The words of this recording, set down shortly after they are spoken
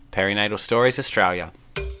Perinatal Stories Australia.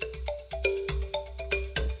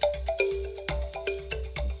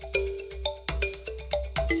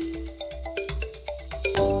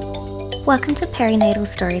 Welcome to Perinatal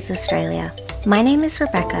Stories Australia. My name is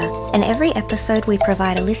Rebecca, and every episode we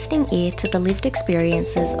provide a listening ear to the lived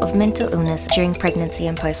experiences of mental illness during pregnancy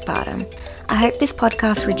and postpartum. I hope this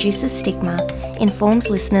podcast reduces stigma, informs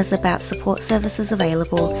listeners about support services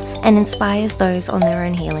available, and inspires those on their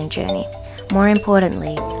own healing journey. More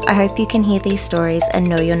importantly, I hope you can hear these stories and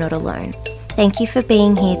know you're not alone. Thank you for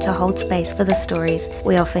being here to hold space for the stories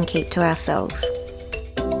we often keep to ourselves.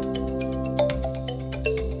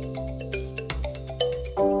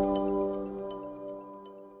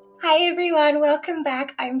 Hi everyone, welcome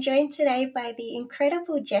back. I'm joined today by the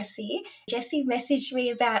incredible Jessie. Jessie messaged me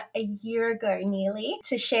about a year ago nearly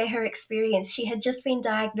to share her experience. She had just been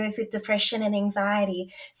diagnosed with depression and anxiety.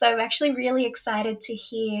 So I'm actually really excited to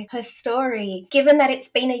hear her story, given that it's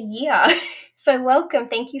been a year. So welcome.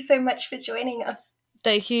 Thank you so much for joining us.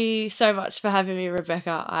 Thank you so much for having me,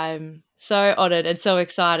 Rebecca. I'm so honoured and so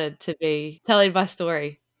excited to be telling my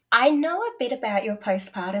story. I know a bit about your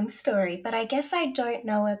postpartum story, but I guess I don't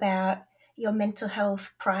know about your mental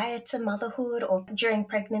health prior to motherhood or during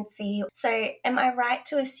pregnancy. So am I right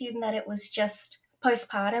to assume that it was just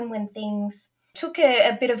postpartum when things took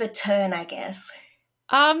a bit of a turn, I guess?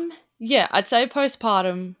 Yeah, I'd say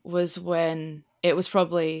postpartum was when it was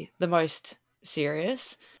probably the most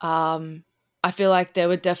serious. I feel like there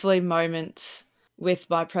were definitely moments with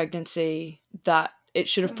my pregnancy that it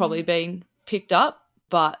should have probably been picked up,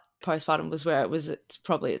 but postpartum was where it's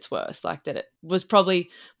probably its worst, like that it was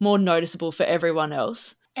probably more noticeable for everyone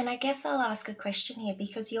else. And I guess I'll ask a question here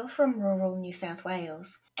because you're from rural New South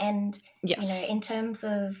Wales and, Yes. in terms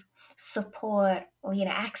of support or,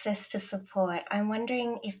 access to support, I'm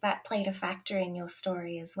wondering if that played a factor in your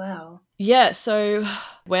story as well. Yeah, so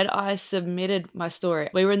when I submitted my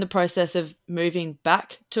story, we were in the process of moving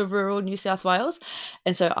back to rural New South Wales.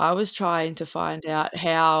 And so I was trying to find out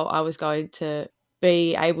how I was going to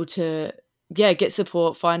be able to get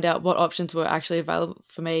support, find out what options were actually available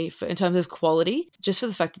for me in terms of quality, just for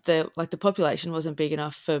the fact that the population wasn't big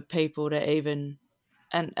enough for people to even.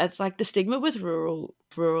 And it's like the stigma with rural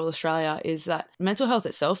Australia is that mental health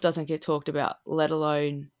itself doesn't get talked about, let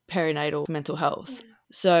alone perinatal mental health. Yeah.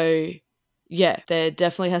 So yeah, there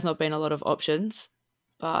definitely has not been a lot of options.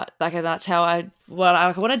 But that's how I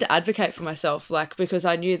wanted to advocate for myself, because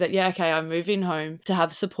I knew that, I'm moving home to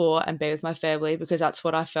have support and be with my family because that's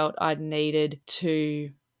what I felt I needed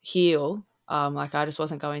to heal. I just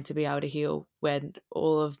wasn't going to be able to heal when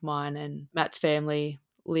all of mine and Matt's family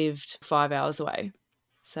lived 5 hours away.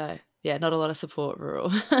 So yeah, not a lot of support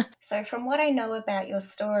rural. So from what I know about your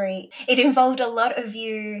story, it involved a lot of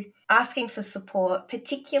you asking for support,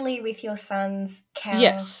 particularly with your son's cow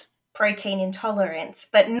Yes. protein intolerance,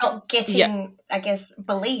 but not getting, I guess,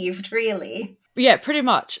 believed really. Yeah, pretty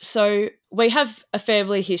much. So we have a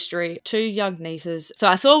family history, 2 young nieces. So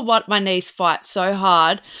I saw my niece fight so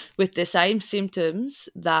hard with the same symptoms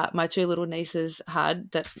that my 2 little nieces had,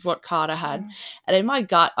 that what Carter had. And in my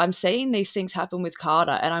gut, I'm seeing these things happen with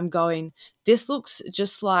Carter and I'm going, this looks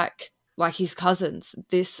just like his cousins.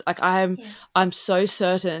 This, I'm so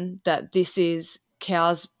certain that this is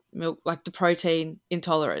cow's milk, like the protein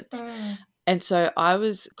intolerance. And so I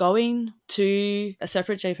was going to a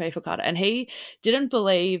separate GP for Carter, and he didn't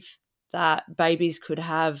believe that babies could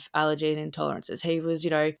have allergies and intolerances. He was,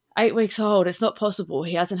 8 weeks old. It's not possible.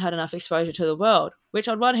 He hasn't had enough exposure to the world, which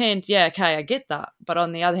on one hand, I get that. But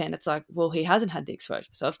on the other hand, it's like, well, he hasn't had the exposure.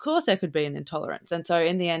 So of course there could be an intolerance. And so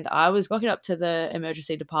in the end, I was walking up to the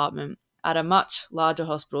emergency department at a much larger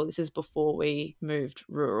hospital. This is before we moved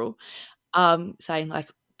rural, saying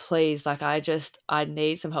please, I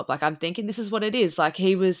need some help. I'm thinking this is what it is.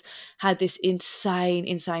 He had this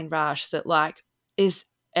insane rash that is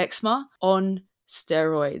eczema on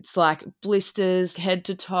steroids, blisters, head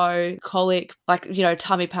to toe, colic,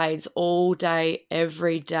 tummy pains all day,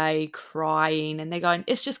 every day, crying. And they're going,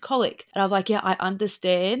 it's just colic. And I'm like, yeah, I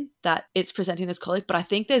understand that it's presenting as colic, but I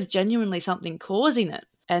think there's genuinely something causing it.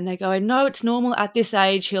 And they're going, no, it's normal at this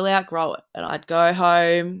age. He'll outgrow it. And I'd go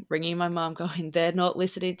home, ringing my mum, going, they're not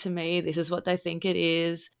listening to me. This is what they think it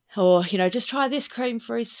is. Or, just try this cream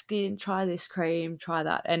for his skin, try this cream, try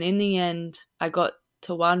that. And in the end, I got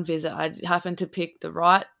to one visit. I happened to pick the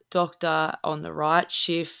right doctor on the right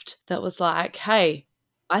shift that was like, hey,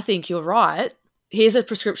 I think you're right. Here's a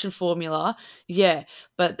prescription formula. Yeah,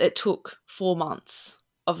 but it took 4 months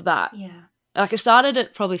of that. Yeah. It started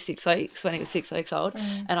at probably 6 weeks when he was 6 weeks old,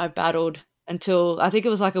 and I battled until I think it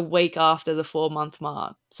was a week after the 4-month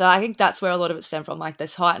mark. So I think that's where a lot of it stemmed from,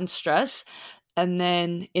 this heightened stress And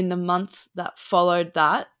then in the month that followed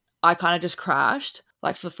that, I kind of just crashed.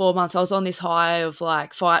 Like for 4 months, I was on this high of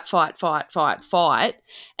like fight.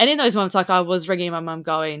 And in those months, like I was ringing my mum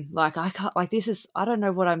going like, I can't, like this is, I don't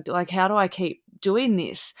know what I'm doing. Like, how do I keep doing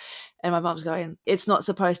this? And my mum's going, it's not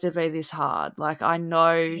supposed to be this hard. Like, I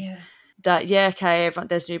know that, yeah, okay, everyone,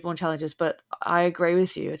 there's newborn challenges, but I agree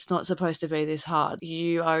with you. It's not supposed to be this hard.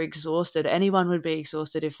 You are exhausted. Anyone would be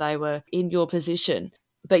exhausted if they were in your position.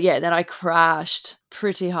 But yeah, then I crashed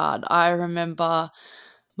pretty hard. I remember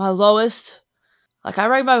my lowest, like I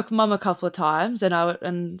rang my mum a couple of times,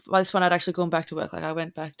 and by this one I'd actually gone back to work. Like I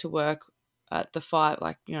went back to work at the 5,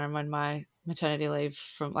 like, you know, when my maternity leave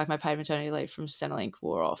from, like my paid maternity leave from Centrelink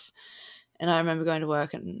wore off. And I remember going to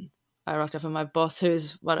work and I rocked up and my boss,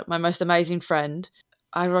 who's my most amazing friend,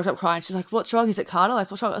 I rocked up crying. She's like, "What's wrong? Is it Carter?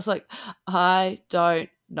 Like, what's wrong?" I was like, "I don't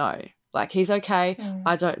know. Like, he's okay.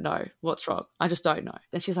 I don't know what's wrong. I just don't know."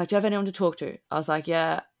 And she's like, "Do you have anyone to talk to?" I was like,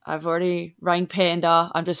 "Yeah, I've already rang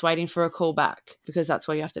Panda. I'm just waiting for a call back," because that's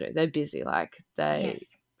what you have to do. They're busy. Like, they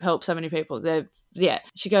help so many people. Yeah.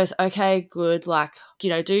 She goes, "Okay, good. Like, you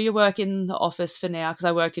know, do your work in the office for now," because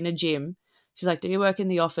I worked in a gym. She's like, "Do your work in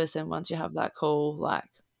the office, and once you have that call, like,"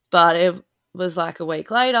 but it was like a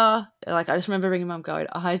week later. Like, I just remember ringing mum going,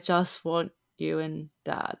 "I just want you and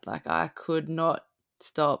dad." Like, I could not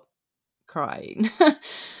stop crying.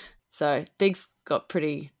 So things got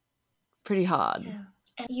pretty hard. Yeah.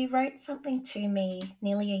 And you wrote something to me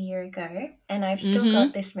nearly a year ago, and I've still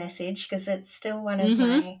got this message because it's still one of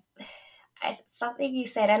my something you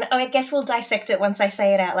said, and I guess we'll dissect it once I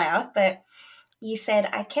say it out loud, but you said,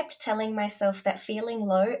 "I kept telling myself that feeling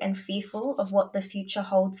low and fearful of what the future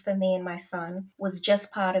holds for me and my son was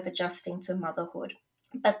just part of adjusting to motherhood.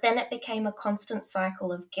 But then it became a constant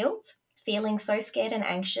cycle of guilt, feeling so scared and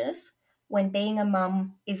anxious when being a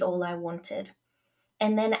mum is all I wanted.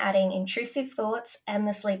 And then adding intrusive thoughts and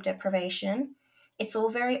the sleep deprivation. It's all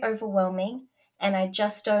very overwhelming, and I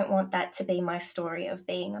just don't want that to be my story of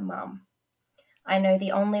being a mum. I know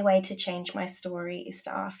the only way to change my story is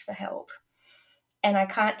to ask for help." And I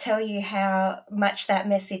can't tell you how much that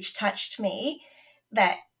message touched me,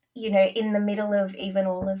 that, you know, in the middle of even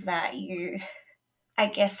all of that, you, I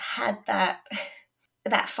guess, had that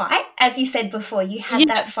fight. As you said before, you had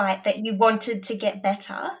that fight that you wanted to get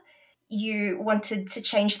better. You wanted to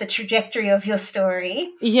change the trajectory of your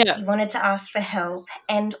story. Yeah. You wanted to ask for help.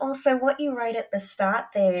 And also what you wrote at the start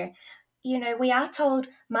there, you know, we are told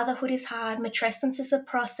motherhood is hard, matrescence is a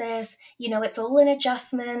process, you know, it's all an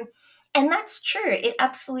adjustment. And that's true. It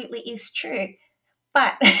absolutely is true.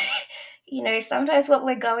 But, you know, sometimes what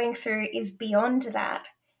we're going through is beyond that.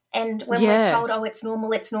 And when we're told, "Oh, it's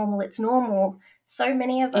normal, it's normal, it's normal," so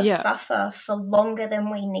many of us suffer for longer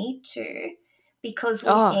than we need to because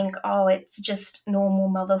we think, "Oh, it's just normal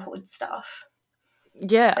motherhood stuff."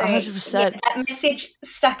 Yeah, so, 100%. Yeah, that message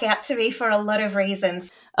stuck out to me for a lot of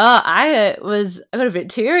reasons. I got a bit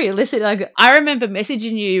teary. Listen, like, I remember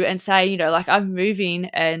messaging you and saying, you know, like, I'm moving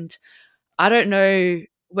and I don't know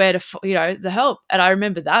where to, you know, the help. And I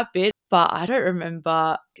remember that bit, but I don't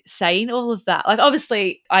remember saying all of that. Like,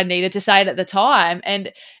 obviously I needed to say it at the time.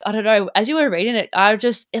 And I don't know, as you were reading it,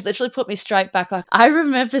 it literally put me straight back. Like, I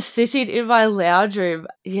remember sitting in my lounge room.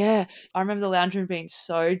 Yeah. I remember the lounge room being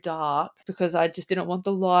so dark because I just didn't want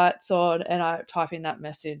the lights on, and I type in that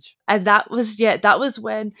message. And that was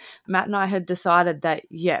when Matt and I had decided that,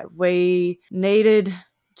 we needed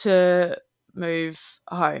to move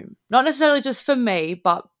home. Not necessarily just for me,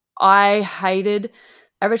 but I hated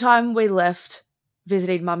every time we left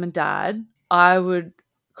visiting mum and dad, I would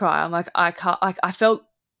cry. I'm like, I can't, like, I felt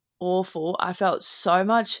awful. I felt so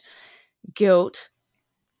much guilt.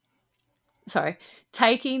 Sorry,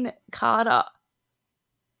 taking Carter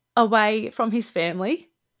away from his family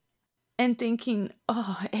and thinking,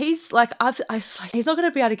 "Oh, he's like, he's not going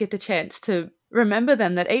to be able to get the chance to remember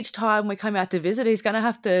them, that each time we come out to visit, he's going to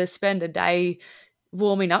have to spend a day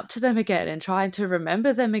warming up to them again and trying to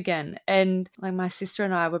remember them again." And like, my sister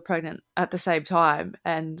and I were pregnant at the same time,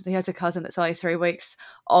 and he has a cousin that's only 3 weeks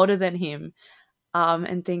older than him,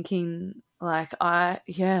 and thinking like, I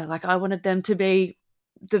wanted them to be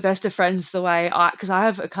the best of friends the way because I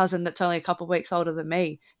have a cousin that's only a couple of weeks older than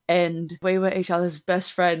me, and we were each other's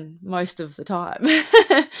best friend most of the time.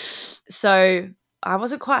 So I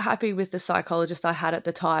wasn't quite happy with the psychologist I had at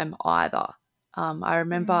the time either. I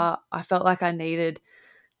remember I felt like I needed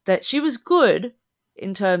that. She was good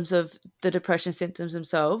in terms of the depression symptoms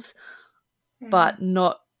themselves, but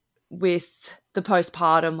not with the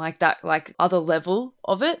postpartum, like that, like other level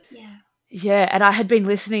of it. Yeah. Yeah, and I had been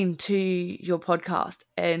listening to your podcast,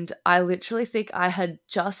 and I literally think I had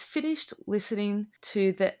just finished listening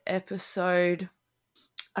to the episode.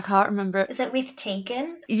 I can't remember. Is it with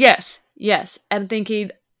Tegan? Yes. And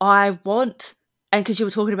thinking, I want, and because you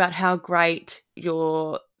were talking about how great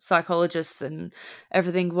your psychologists and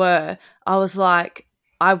everything were, I was like,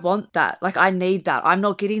 I want that. Like, I need that. I'm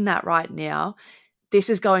not getting that right now. This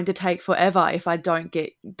is going to take forever if I don't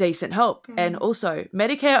get decent help. And also,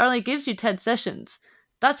 Medicare only gives you 10 sessions.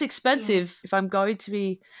 That's expensive if I'm going to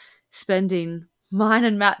be spending mine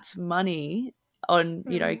and Matt's money on,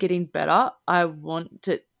 getting better. I want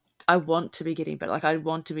to be getting better. Like, I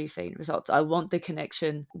want to be seeing results. I want the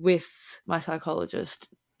connection with my psychologist.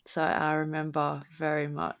 So I remember very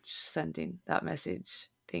much sending that message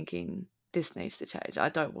thinking, this needs to change. I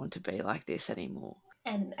don't want to be like this anymore.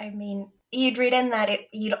 And I mean, you'd written that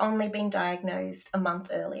you'd only been diagnosed a month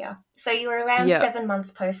earlier. So you were around 7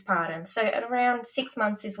 months postpartum. So at around 6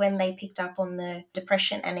 months is when they picked up on the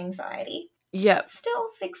depression and anxiety. Yeah. But still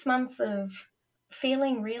 6 months of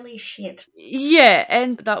feeling really shit. Yeah,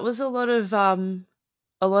 and that was a lot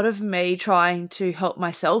of me trying to help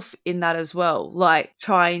myself in that as well, like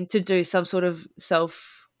trying to do some sort of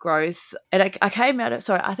self growth. And I came out of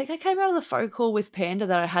I think I came out of the phone call with Panda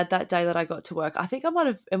that I had that day that I got to work. I think I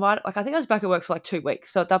think I was back at work for like 2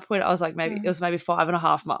 weeks. So at that point I was like, it was maybe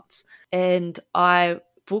 5.5 months. And I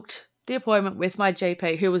booked the appointment with my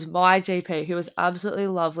GP, who was my GP, who was absolutely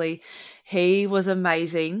lovely. He was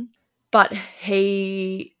amazing, but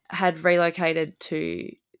he had relocated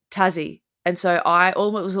to Tassie. And so it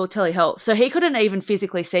was all telehealth. So he couldn't even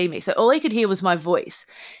physically see me. So all he could hear was my voice.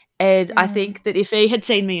 And I think that if he had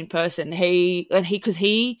seen me in person, because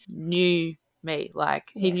he knew me,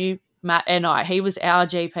 like he knew Matt and he was our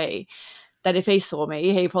GP, that if he saw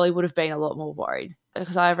me, he probably would have been a lot more worried.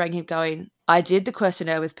 Because I rang him going, I did the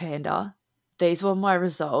questionnaire with Panda. These were my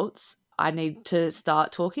results. I need to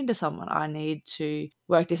start talking to someone. I need to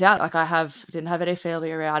work this out. Like didn't have any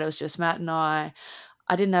family around. It was just Matt and I.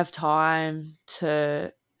 I didn't have time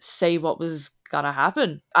to see what was going to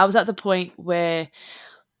happen. I was at the point where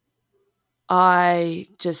I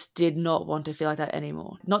just did not want to feel like that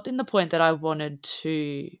anymore. Not in the point that I wanted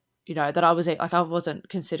to, that I was like, I wasn't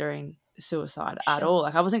considering suicide at all.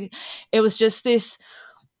 Like it was just this,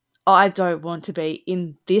 I don't want to be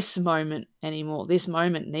in this moment anymore. This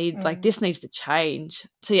moment this needs to change.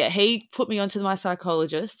 So yeah, he put me onto my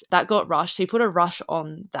psychologist. That got rushed. He put a rush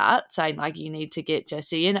on that, saying like, you need to get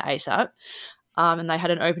Jessie in ASAP. And they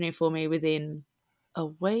had an opening for me within a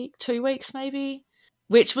week, 2 weeks maybe,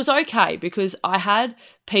 which was okay because I had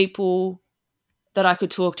people that I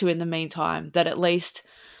could talk to in the meantime that at least,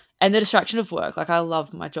 and the distraction of work, like I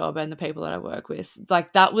love my job and the people that I work with,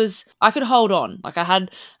 like that was, I could hold on. Like I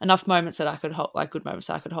had enough moments that I could hold, like good moments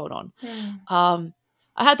that I could hold on.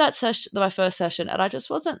 I had that session, my first session, and I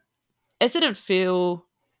just it didn't feel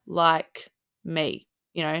like me,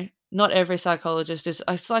 Not every psychologist is,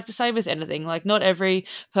 it's like the same with anything, like not every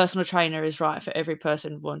personal trainer is right for every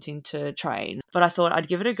person wanting to train. But I thought I'd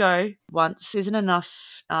give it a go. Once isn't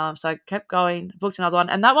enough. So I kept going, booked another one,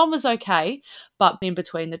 and that one was okay. But in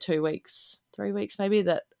between the 2 weeks, 3 weeks maybe,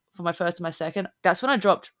 that for my first and my second, that's when I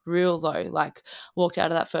dropped real low, like walked out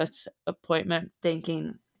of that first appointment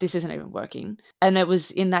thinking, this isn't even working. And it was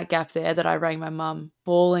in that gap there that I rang my mum,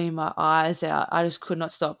 bawling my eyes out. I just could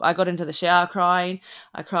not stop. I got into the shower crying.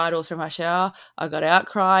 I cried all through my shower. I got out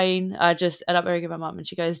crying. I just ended up ringing my mum and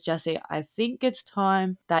she goes, Jessie, I think it's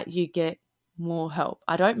time that you get more help.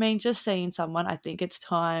 I don't mean just seeing someone. I think it's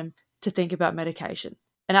time to think about medication.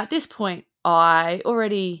 And at this point, I feel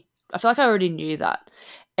like I already knew that.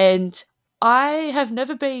 And I have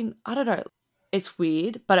never been, I don't know, it's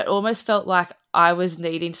weird, but it almost felt like I was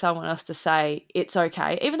needing someone else to say it's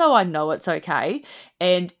okay, even though I know it's okay.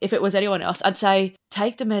 And if it was anyone else, I'd say,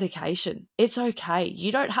 take the medication. It's okay.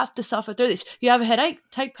 You don't have to suffer through this. You have a headache,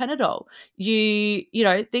 take Panadol.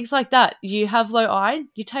 Things like that. You have low iron,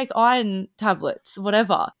 you take iron tablets,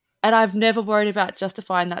 whatever. And I've never worried about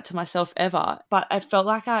justifying that to myself ever. But I felt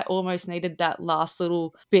like I almost needed that last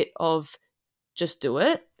little bit of just do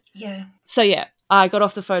it. Yeah. So yeah, I got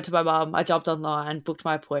off the phone to my mum. I jumped online, booked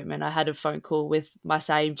my appointment. I had a phone call with my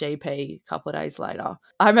same GP a couple of days later.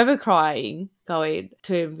 I remember crying, going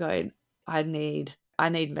to him, going, I need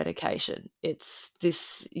medication. It's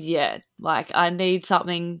this, like I need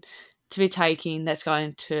something to be taking that's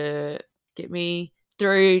going to get me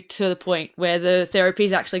through to the point where the therapy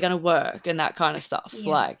is actually going to work and that kind of stuff.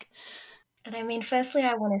 Yeah. And I mean, firstly,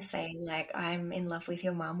 I want to say, like, I'm in love with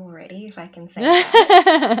your mum already, if I can say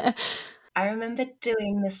that. I remember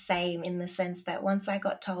doing the same in the sense that once I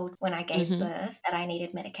got told when I gave Mm-hmm. birth that I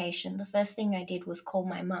needed medication, the first thing I did was call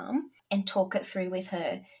my mum and talk it through with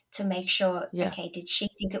her to make sure, Yeah. okay, did she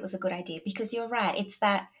think it was a good idea? Because you're right, it's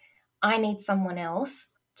that I need someone else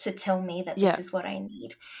to tell me that this Yeah. is what I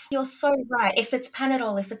need. You're so right. If it's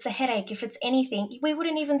Panadol, if it's a headache, if it's anything, we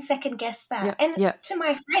wouldn't even second guess that. Yeah. And Yeah. to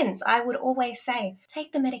my friends, I would always say,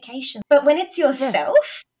 take the medication. But when it's Yeah.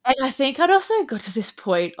 yourself, And I think I'd also got to this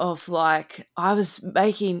point of like, I was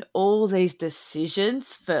making all these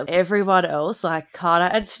decisions for everyone else, like Carter.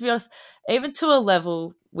 And to be honest, even to a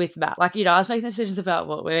level with Matt, like, I was making decisions about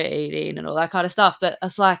what we we're eating and all that kind of stuff. That I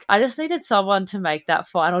was like, I just needed someone to make that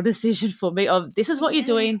final decision for me of this is what you're yeah,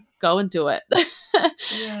 doing, go and do it.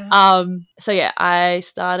 yeah, So yeah, I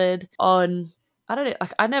started on, I don't know,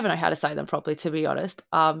 like, I never know how to say them properly, to be honest.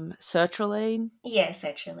 Sertraline. yes,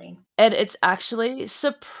 actually. And it's actually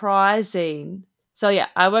surprising. So yeah,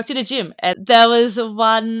 I worked in a gym and there was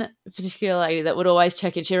one particular lady that would always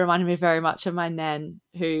check in. She reminded me very much of my nan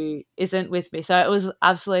who isn't with me. So it was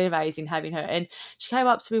absolutely amazing having her. And she came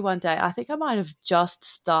up to me one day. I think I might have just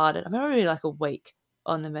started. I remember maybe like a week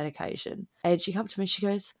on the medication. And she came up to me, she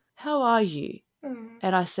goes, "How are you?" Mm,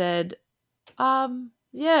 And I said,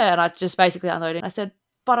 yeah. And I just basically unloaded. I said,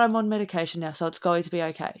 "But I'm on medication now, so it's going to be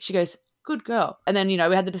okay." She goes, "Good girl." And then, we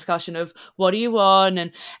had the discussion of what do you want?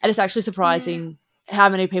 And it's actually yeah, surprising how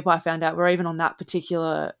many people I found out were even on that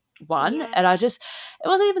particular one. yeah, And it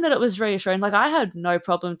wasn't even that it was reassuring. Like, I had no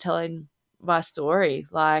problem telling my story.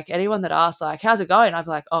 Like, anyone that asked, like, "How's it going?" I'd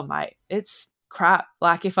be like, "Oh, mate, it's crap."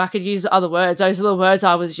 Like, if I could use other words, those are the words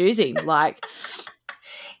I was using. Like,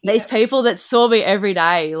 these yeah, people that saw me every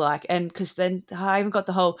day, like, and because then I even got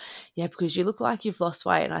the whole, "Yeah, because you look like you've lost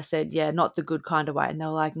weight." And I said, "Yeah, not the good kind of weight." And they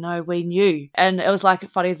were like, "No, we knew." And it was like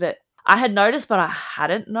funny that I had noticed, but I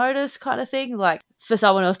hadn't noticed, kind of thing. Like, for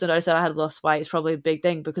someone else to notice that I had lost weight is probably a big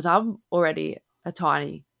thing because I'm already a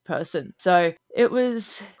tiny person. So it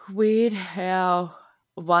was weird how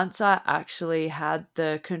once I actually had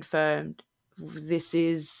the confirmed, this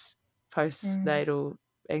is mm, postnatal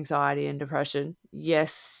anxiety and depression,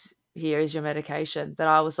 yes, here is your medication, that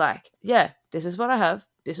I was like, yeah, this is what I have,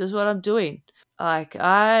 this is what I'm doing, like,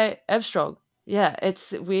 I am strong. Yeah,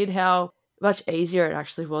 it's weird how much easier it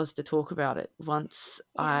actually was to talk about it once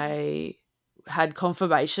yeah. I had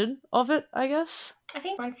confirmation of it, I guess. I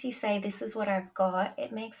think once you say this is what I've got,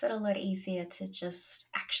 it makes it a lot easier to just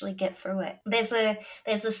actually get through it. There's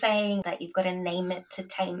a saying that you've got to name it to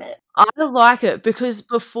tame it. I like it because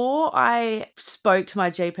before I spoke to my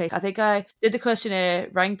GP, I think I did the questionnaire,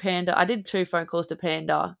 rang Panda. I did 2 phone calls to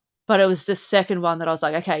Panda, but it was the second one that I was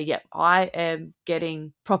like, okay, yep, I am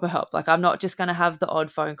getting proper help. Like, I'm not just going to have the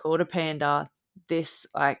odd phone call to Panda. This,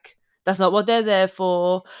 like, that's not what they're there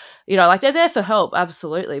for. Like, they're there for help,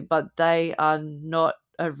 absolutely, but they are not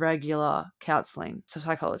a regular counseling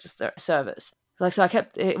psychologist service. Like, so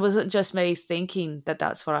it wasn't just me thinking that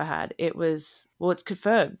that's what I had. It was, well, it's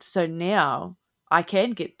confirmed. So now I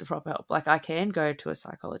can get the proper help. Like, I can go to a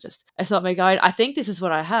psychologist. It's not me going, "I think this is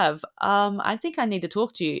what I have. I think I need to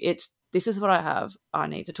talk to you." It's, "This is what I have. I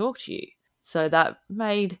need to talk to you." So that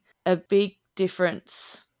made a big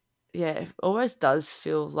difference. Yeah, it always does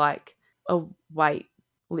feel like a weight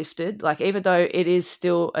lifted. Like, even though it is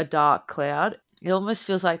still a dark cloud, it almost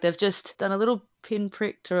feels like they've just done a little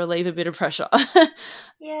pinprick to relieve a bit of pressure.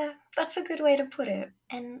 Yeah, that's a good way to put it.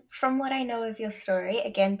 And from what I know of your story,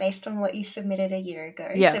 again, based on what you submitted a year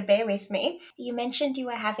ago, Yeah. so bear with me, you mentioned you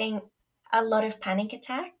were having a lot of panic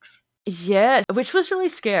attacks. Yeah, which was really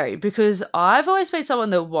scary because I've always been someone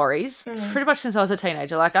that worries Mm, pretty much since I was a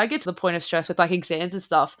teenager. Like, I get to the point of stress with like exams and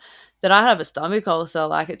stuff that I have a stomach ulcer.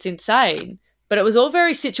 Like, it's insane. But it was all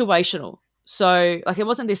very situational. So, like, it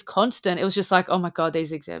wasn't this constant. It was just like, "Oh my God,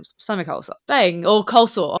 these exams, stomach ulcer, bang, or cold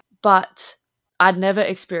sore." But I'd never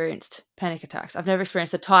experienced panic attacks. I've never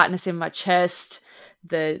experienced the tightness in my chest,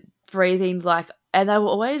 the breathing, like, and they were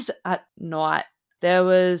always at night. There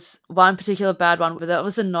was one particular bad one, but that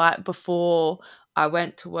was the night before I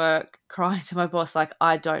went to work crying to my boss, like,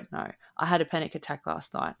 "I don't know. I had a panic attack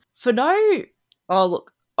last night." Oh,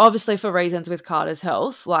 look, obviously for reasons with Carter's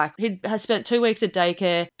health. Like, he had spent 2 weeks at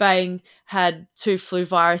daycare. Bang, had 2 flu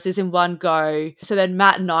viruses in one go. So then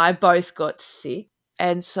Matt and I both got sick.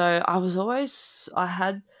 And so I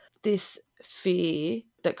had this fear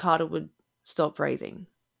that Carter would stop breathing.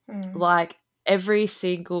 mm, Like, every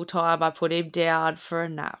single time I put him down for a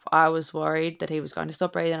nap, I was worried that he was going to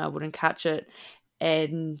stop breathing, I wouldn't catch it,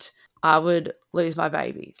 and I would lose my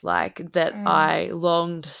baby. Like, that mm, I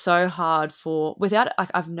longed so hard for, without it, like,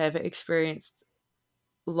 I've never experienced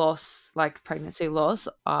loss, like pregnancy loss.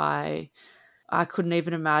 I couldn't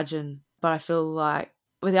even imagine But I feel like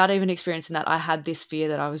without even experiencing that, I had this fear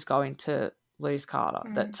that I was going to lose Carter,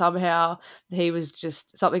 that somehow he was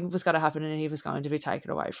just, something was going to happen and he was going to be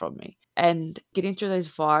taken away from me. And getting through those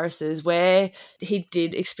viruses where he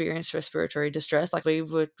did experience respiratory distress, like we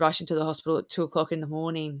would rush into the hospital at 2:00 in the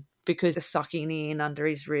morning because of sucking in under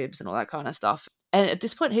his ribs and all that kind of stuff. And at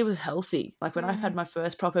this point, he was healthy. Like when I had my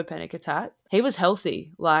first proper panic attack, he was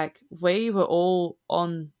healthy. Like we were all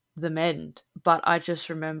on the mend. But I just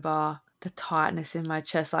remember the tightness in my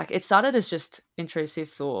chest. Like it started as just intrusive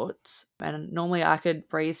thoughts. And normally I could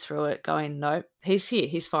breathe through it going, nope, he's here.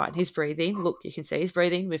 He's fine. He's breathing. Look, you can see he's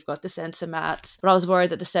breathing. We've got the sensor mats. But I was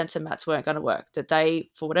worried that the sensor mats weren't going to work, that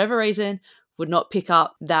they, for whatever reason, would not pick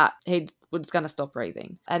up that he was going to stop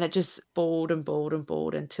breathing. And it just balled and balled and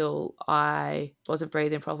balled until I wasn't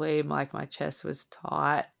breathing properly. Like my chest was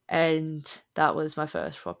tight. And that was my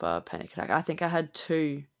first proper panic attack. I think I had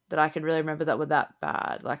two that I can really remember that were that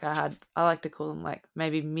bad. Like I like to call them like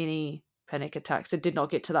maybe mini panic attacks. It did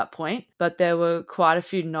not get to that point, but there were quite a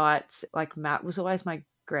few nights, like Matt was always my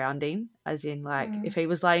grounding, as in like if he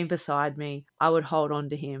was laying beside me, I would hold on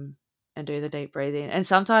to him and do the deep breathing. And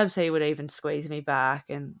sometimes he would even squeeze me back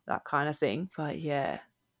and that kind of thing. But yeah,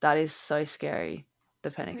 that is so scary,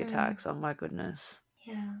 the panic attacks. Oh my goodness.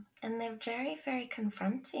 Yeah. And they're very, very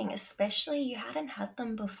confronting, especially you hadn't had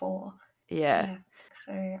them before. Yeah.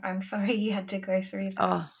 So I'm sorry you had to go through that.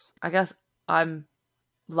 Oh, I guess I'm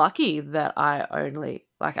lucky that I only,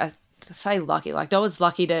 like I say lucky, like no one's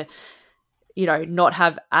lucky to, not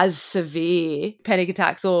have as severe panic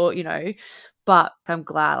attacks or, but I'm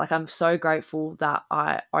glad, like I'm so grateful that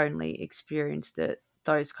I only experienced it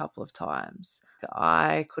those couple of times.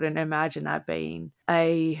 I couldn't imagine that being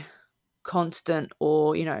a constant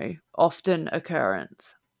or, often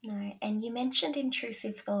occurrence. No, and you mentioned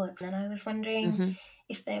intrusive thoughts, and I was wondering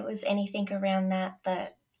if there was anything around that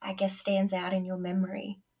I guess stands out in your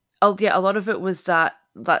memory. Oh yeah, a lot of it was that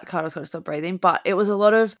Carter was going to stop breathing, but it was a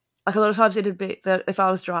lot of times it'd be that if I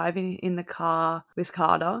was driving in the car with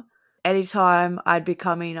Carter, anytime I'd be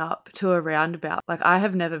coming up to a roundabout, like I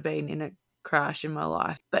have never been in a crash in my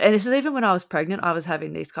life. And this is even when I was pregnant, I was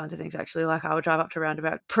having these kinds of things actually. Like I would drive up to a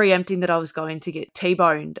roundabout preempting that I was going to get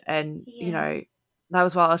T-boned and, that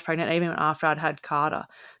was while I was pregnant, even after I'd had Carter,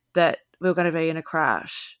 that we were going to be in a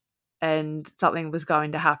crash and something was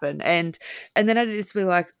going to happen. And then I'd just be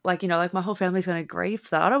like my whole family's going to grieve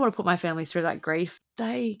for that. I don't want to put my family through that grief.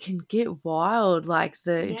 They can get wild, like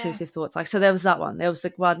the intrusive thoughts. Like, so there was that one. There was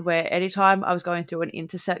the one where anytime I was going through an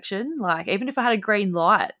intersection, like even if I had a green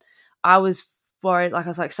light, I was worried, like I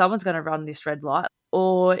was like, someone's going to run this red light.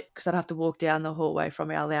 Or because I'd have to walk down the hallway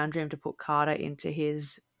from our lounge room to put Carter into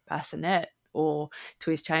his bassinet or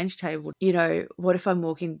to his change table. What if I'm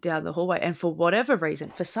walking down the hallway and for whatever reason,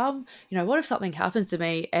 for some, what if something happens to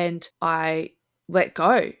me and I let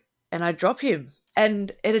go and I drop him?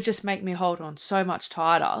 And it'd just make me hold on so much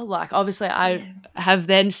tighter. Like, obviously, I have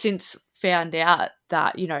then since found out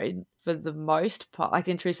that, for the most part, like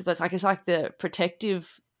the intrusive thoughts, like it's like the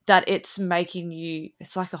protective, that it's making you,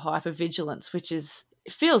 it's like a hypervigilance, which is,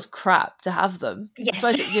 it feels crap to have them. Yes.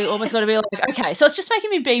 I suppose you almost got to be like, okay, so it's just making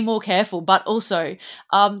me be more careful, but also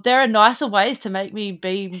there are nicer ways to make me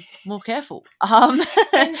be more careful. And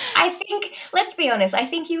I think, let's be honest, I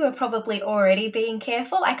think you were probably already being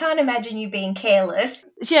careful. I can't imagine you being careless.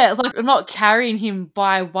 Yeah, like I'm not carrying him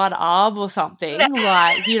by one arm or something.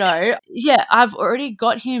 Like, I've already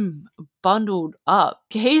got him bundled up.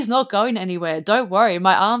 He's not going anywhere. Don't worry.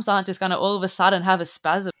 My arms aren't just going to all of a sudden have a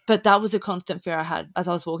spasm. But that was a constant fear I had as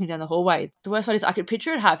I was walking down the hallway. The worst part is I could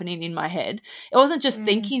picture it happening in my head. It wasn't just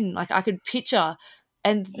thinking, like I could picture.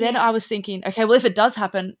 And then I was thinking, okay, well, if it does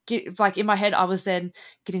happen, like in my head, I was then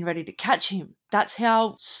getting ready to catch him. That's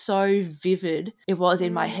how so vivid it was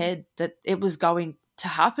in my head that it was going to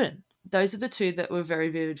happen. Those are the two that were very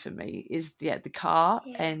vivid for me, is the car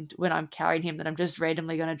and when I'm carrying him, that I'm just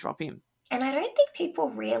randomly going to drop him. And I don't think people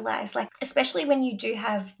realise, like, especially when you do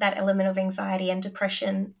have that element of anxiety and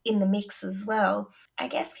depression in the mix as well, I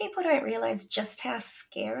guess people don't realise just how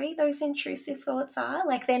scary those intrusive thoughts are.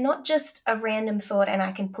 Like, they're not just a random thought and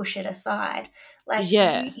I can push it aside. Like,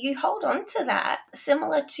 you hold on to that.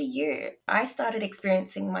 Similar to you, I started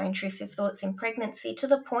experiencing my intrusive thoughts in pregnancy to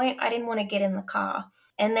the point I didn't want to get in the car.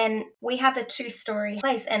 And then we have a 2-story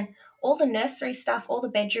place and all the nursery stuff, all the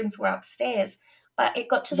bedrooms were upstairs. But it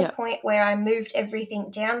got to the point where I moved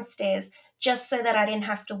everything downstairs just so that I didn't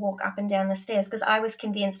have to walk up and down the stairs, because I was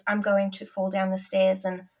convinced I'm going to fall down the stairs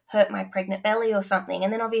and hurt my pregnant belly or something.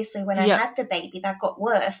 And then obviously when I had the baby, that got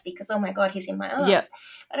worse because, oh my God, he's in my arms.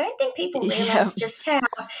 I don't think people realise just how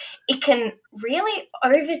it can really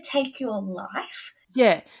overtake your life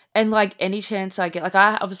Yeah, and, like, any chance I get, like,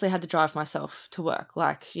 I obviously had to drive myself to work,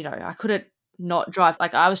 like, you know, I couldn't not drive,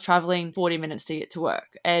 like, I was traveling 40 minutes to get to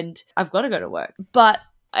work, and I've gotta go to work, but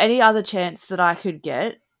any other chance that I could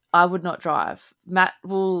get, I would not drive. Matt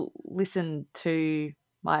will listen to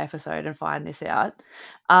my episode and find this out,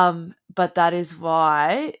 but that is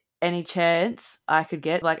why any chance I could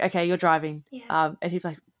get, like, "Okay, you're driving," Yeah. and he'd be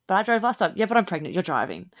like, "But I drove last time." "Yeah, but I'm pregnant, you're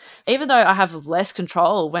driving." Even though I have less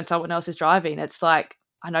control when someone else is driving, it's like,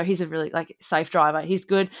 I know he's a really, like, safe driver, he's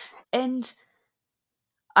good, and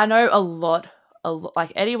I know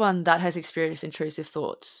like, anyone that has experienced intrusive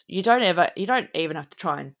thoughts, you don't even have to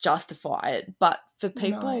try and justify it, but for No.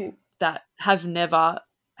 people that have never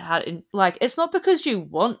had in like, it's not because you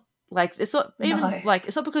want, like, it's not even, No. like,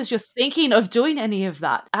 it's not because you're thinking of doing any of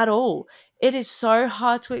that at all. It is so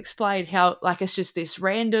hard to explain how, like, it's just this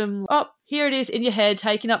random, "Oh, here it is in your head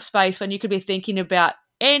taking up space," when you could be thinking about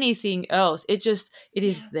anything else. It is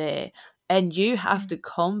Yeah. there. And you have to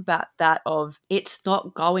combat that of, it's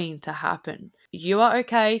not going to happen. You are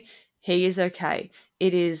okay. He is okay.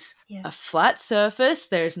 It is Yeah. a flat surface.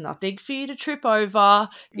 There's nothing for you to trip over.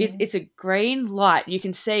 It's a green light. You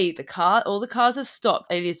can see all the cars have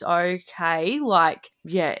stopped. It is okay. Like,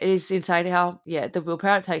 yeah, it is insane how, yeah, the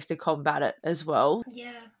willpower it takes to combat it as well.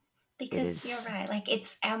 Yeah. It Because you're is, right. Like,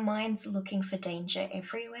 it's our minds looking for danger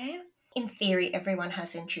everywhere. In theory, everyone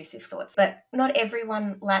has intrusive thoughts, but not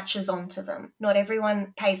everyone latches onto them. Not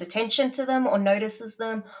everyone pays attention to them or notices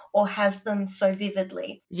them or has them so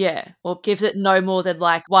vividly. yeah, or gives it no more than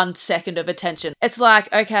like 1 second of attention. It's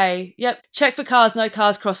like, okay, yep, check for cars, no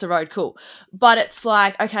cars cross the road, cool. But it's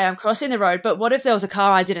like, okay, I'm crossing the road, but what if there was a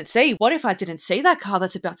car I didn't see? What if I didn't see that car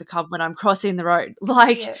that's about to come when I'm crossing the road?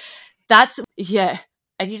 Like, Yeah. yeah,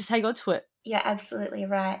 and you just hang on to it. You're absolutely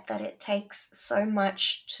right that it takes so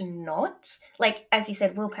much to not, like, as you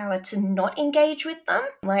said, willpower to not engage with them.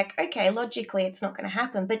 Like, okay, logically it's not going to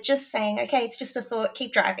happen, but just saying, okay, it's just a thought,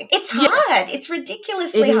 keep driving. It's Yeah, hard. It's it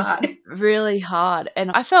ridiculously is hard. really hard. And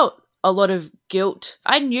I felt a lot of guilt.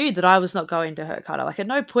 I knew that I was not going to hurt Carter. Like, at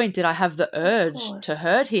no point did I have the Of urge to course.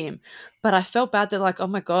 hurt him. But I felt bad that, like, oh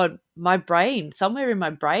my God, my brain, somewhere in my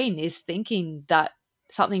brain is thinking that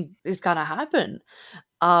something is going to happen.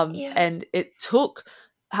 Yeah. And it took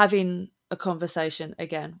having a conversation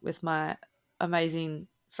again with my amazing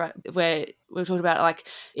friend, where we were talking about, like,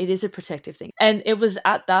 it is a protective thing. And it was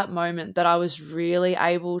at that moment that I was really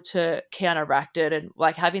able to counteract it, and,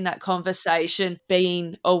 like, having that conversation,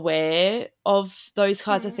 being aware of those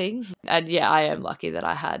kinds of things. And yeah, I am lucky that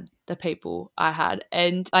I had the people I had.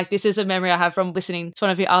 And, like, this is a memory I have from listening to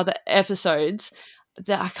one of your other episodes,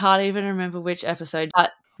 that I can't even remember which episode,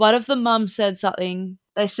 but one of the mums said something.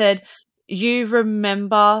 They said, "You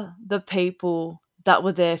remember the people that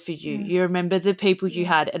were there for you. You remember the people you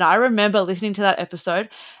Yeah. had." And I remember listening to that episode,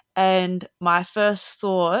 and my first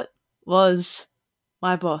thought was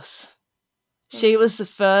my boss. She was the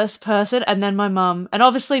first person, and then my mum, and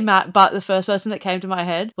obviously Matt, but the first person that came to my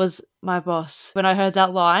head was my boss. When I heard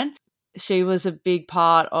that line, she was a big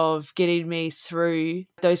part of getting me through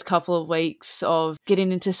those couple of weeks of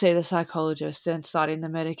getting in to see the psychologist and starting the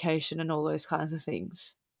medication and all those kinds of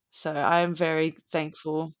things. So I am very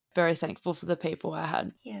thankful for the people I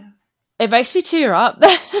had. Yeah. It makes me tear up.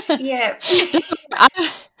 Yeah.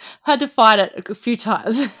 I had to fight it a few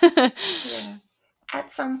times. Yeah.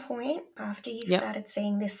 At some point, after you've Yep. started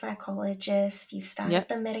seeing this psychologist, you've started Yep.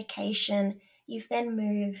 the medication, you've then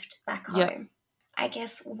moved back Yep. home. I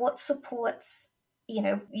guess what supports,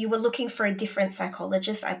 you were looking for a different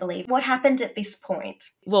psychologist, I believe. What happened at this point?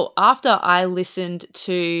 Well, after I listened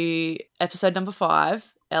to episode number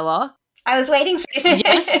 5, Ella, I was waiting for this.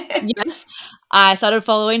 yes, I started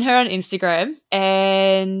following her on Instagram,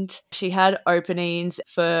 and she had openings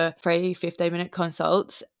for free 15-minute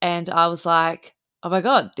consults, and I was like, oh my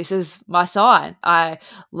God, this is my sign. I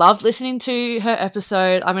loved listening to her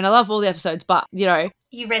episode. I mean, I love all the episodes, but,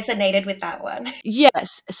 You resonated with that one.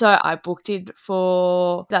 yes. So I booked it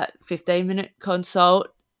for that 15-minute consult,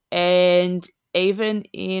 and even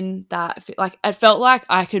in that, like, it felt like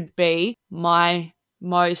I could be my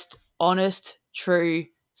most honest, true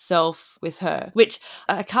self with her, which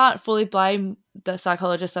I can't fully blame the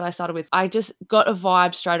psychologist that I started with. I just got a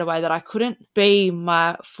vibe straight away that I couldn't be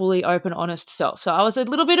my fully open, honest self. So I was a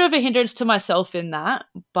little bit of a hindrance to myself in that,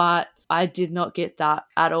 but I did not get that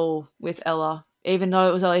at all with Ella. Even though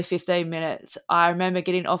it was only 15 minutes, I remember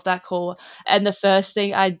getting off that call, and the first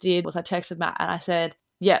thing I did was I texted Matt and I said,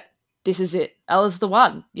 yeah, this is it. Ella's the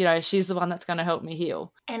one. She's the one that's going to help me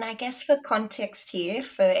heal. And I guess for context here,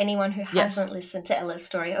 for anyone who Yes. hasn't listened to Ella's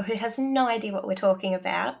story or who has no idea what we're talking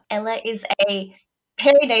about, Ella is a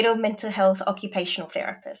perinatal mental health occupational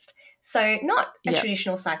therapist. So not a Yeah.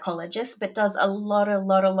 traditional psychologist, but does a lot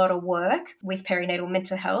of work with perinatal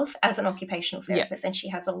mental health as an occupational Yeah. therapist. And she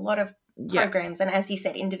has a lot of Yeah. programs and, as you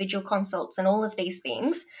said, individual consults and all of these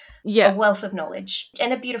things. Yeah. A wealth of knowledge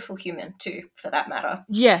and a beautiful human too, for that matter.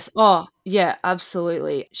 Yes. Oh, yeah,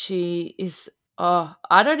 absolutely. She is, oh,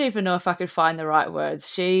 I don't even know if I could find the right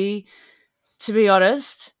words. She, to be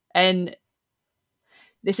honest, and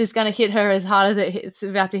this is going to hit her as hard as it's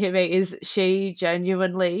about to hit me, is she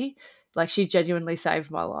genuinely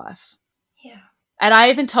saved my life. Yeah. And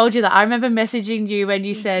I even told you that. I remember messaging you when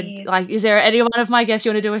you said, did. like, is there any one of my guests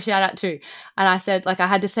you want to do a shout out to? And I said, like, I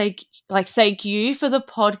had to thank you for the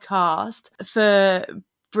podcast for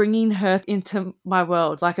bringing her into my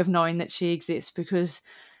world, like, of knowing that she exists, because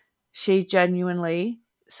she genuinely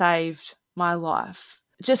saved my life.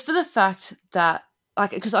 Just for the fact that,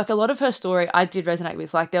 like, because, like, a lot of her story I did resonate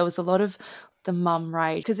with. Like, there was a lot of the mum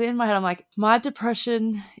rage, because in my head I'm like, my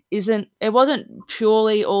depression wasn't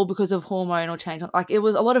purely all because of hormonal change. Like, a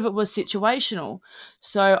lot of it was situational.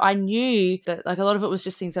 So I knew that, like, a lot of it was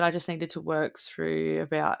just things that I just needed to work through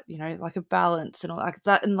about, like, a balance and all like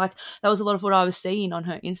that. And, like, that was a lot of what I was seeing on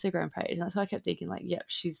her Instagram page. And that's why I kept thinking, like, yep,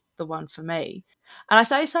 she's the one for me. And I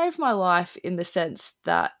say saved my life in the sense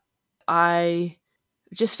that I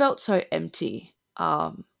just felt so empty.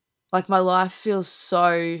 Like, my life feels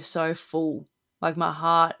so full. Like, my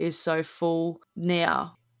heart is so full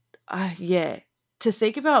now. To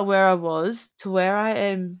think about where I was to where I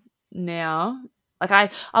am now, like, I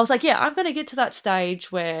was like, yeah, I'm going to get to that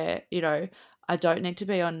stage where, I don't need to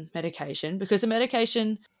be on medication, because the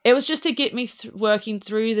medication, it was just to get me working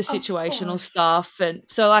through the situational stuff. And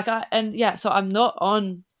so, like, so I'm not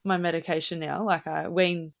on my medication now. Like, I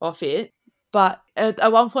weaned off it. But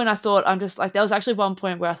at one point I thought, I'm just like, there was actually one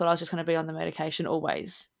point where I thought I was just going to be on the medication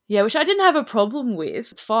always. Yeah, which I didn't have a problem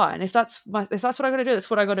with. It's fine. If that's what I got to do, that's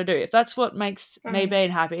what I got to do. If that's what makes me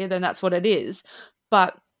being happy, then that's what it is.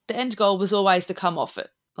 But the end goal was always to come off it.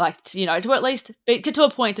 Like, to at least get to a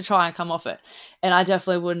point to try and come off it. And I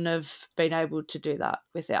definitely wouldn't have been able to do that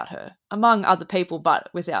without her, among other people, but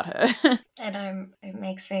without her. And it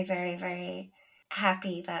makes me very, very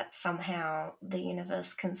happy that somehow the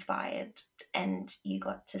universe conspired and you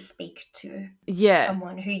got to speak to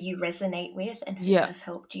someone who you resonate with and who has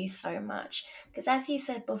helped you so much. Because, as you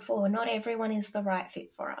said before, not everyone is the right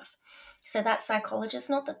fit for us. So that psychologist,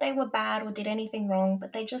 not that they were bad or did anything wrong,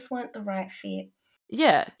 but they just weren't the right fit.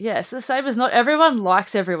 Yeah, so the same as not everyone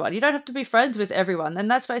likes everyone. You don't have to be friends with everyone.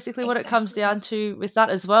 And that's basically what it comes down to with that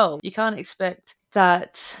as well. You can't expect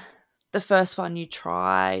that the first one you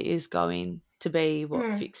try is going to be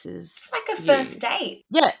what fixes. It's like a first date.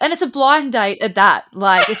 Yeah, and it's a blind date at that.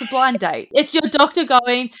 Like, it's a blind date. It's your doctor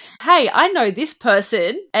going, hey, I know this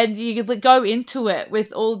person, and you go into it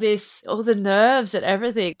with all the nerves and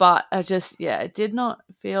everything. But I did not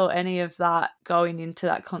feel any of that going into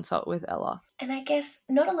that consult with Ella. And I guess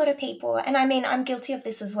not a lot of people, and I mean, I'm guilty of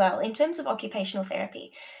this as well, in terms of occupational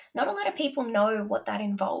therapy, not a lot of people know what that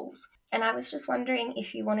involves. And I was just wondering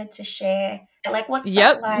if you wanted to share, like, what's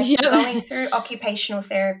that like, going through occupational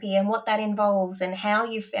therapy and what that involves and how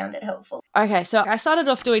you found it helpful. Okay, so I started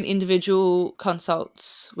off doing individual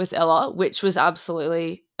consults with Ella, which was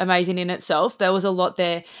absolutely amazing in itself. There was a lot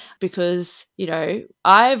there because,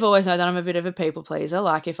 I've always known that I'm a bit of a people pleaser.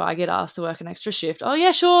 Like, if I get asked to work an extra shift, oh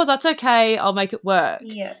yeah, sure, that's okay, I'll make it work.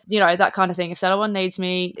 Yeah. That kind of thing. If someone needs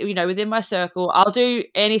me, within my circle, I'll do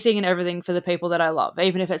anything and everything for the people that I love,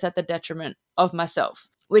 even if it's at the detriment of myself,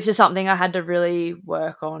 which is something I had to really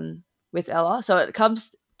work on with Ella. So it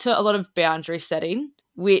comes to a lot of boundary setting,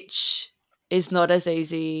 which is not as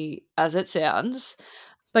easy as it sounds.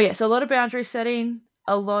 But yeah, so a lot of boundary setting,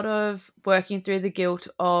 a lot of working through the guilt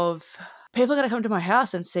of people are going to come to my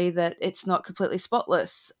house and see that it's not completely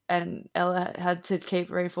spotless. And Ella had to keep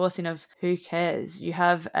reinforcing of, who cares? You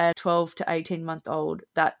have a 12 to 18-month-old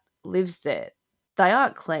that lives there. They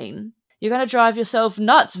aren't clean. You're going to drive yourself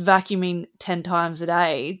nuts vacuuming 10 times a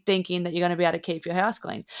day, thinking that you're going to be able to keep your house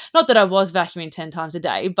clean. Not that I was vacuuming 10 times a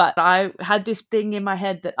day, but I had this thing in my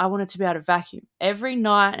head that I wanted to be able to vacuum every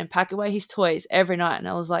night and pack away his toys every night. And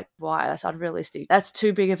I was like, why? That's unrealistic. That's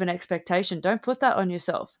too big of an expectation. Don't put that on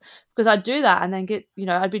yourself. Because I'd do that and then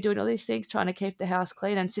I'd be doing all these things trying to keep the house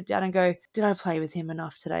clean and sit down and go, did I play with him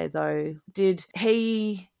enough today though? Did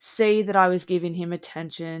he see that I was giving him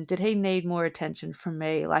attention? Did he need more attention from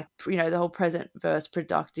me? Like, the whole present versus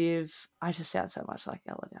productive. I just sound so much like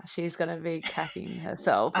Ella now. She's going to be cacking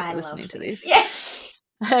herself listening to this. Yeah.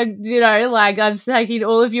 Like, I'm taking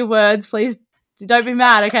all of your words. Please don't be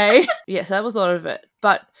mad, okay? Yes, that was a lot of it.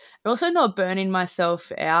 But Also not burning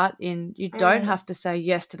myself out in, you don't have to say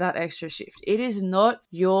yes to that extra shift. It is not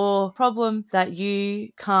your problem that you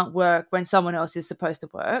can't work when someone else is supposed to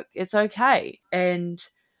work. It's okay. And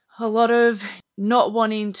a lot of not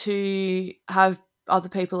wanting to have other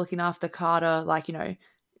people looking after Carter, like, you know,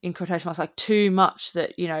 in quotation marks, like too much,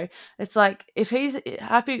 that, you know, it's like if he's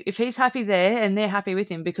happy there and they're happy with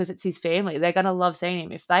him because it's his family, they're going to love seeing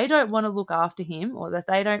him. If they don't want to look after him, or that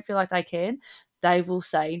they don't feel like they can, they will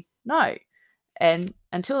say no. And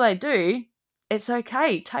until they do, it's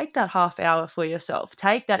okay. Take that half hour for yourself.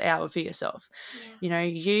 Take that hour for yourself. Yeah. You know,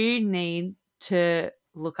 you need to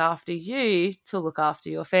look after you to look after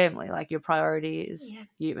your family. Like, your priority is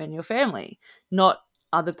you and your family, not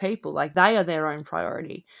other people. Like, they are their own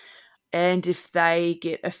priority. And if they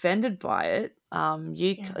get offended by it,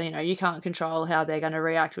 you know, you can't control how they're going to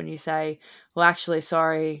react when you say, well, actually,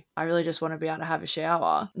 sorry, I really just want to be able to have a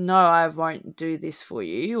shower. No, I won't do this for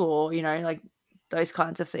you. Or, you know, like those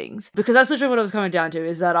kinds of things. Because that's literally what it was coming down to,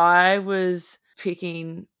 is that I was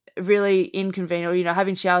picking really inconvenient, you know,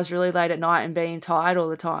 having showers really late at night and being tired all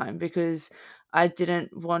the time, because I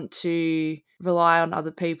didn't want to rely on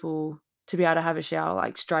other people to be able to have a shower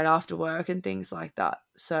like straight after work and things like that.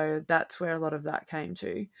 So that's where a lot of that came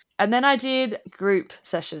to. And then I did group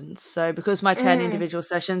sessions. So because my 10 individual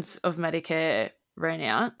sessions of Medicare ran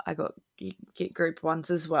out, I get group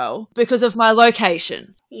ones as well because of my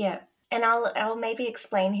location. Yeah. And I'll maybe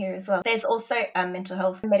explain here as well. There's also a mental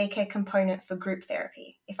health Medicare component for group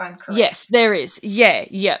therapy, if I'm correct. Yes, there is.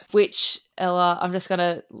 Yeah. Which, Ella, I'm just going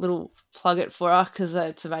to little plug it for her because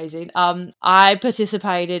it's amazing. I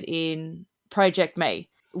participated in Project Me,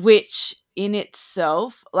 which in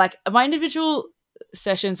itself, like, my individual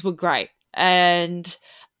sessions were great. And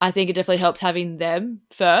I think it definitely helped having them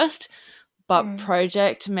first. But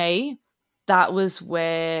Project Me, that was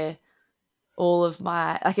where all of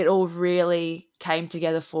my, like, it all really came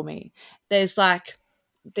together for me. There's like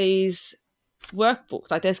these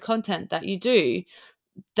workbooks, like there's content that you do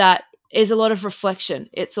that is a lot of reflection.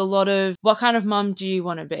 It's a lot of, what kind of mum do you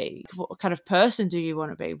want to be? What kind of person do you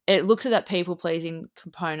want to be? It looks at that people pleasing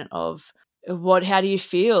component of how do you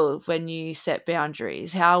feel when you set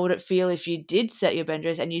boundaries? How would it feel if you did set your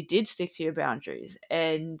boundaries and you did stick to your boundaries?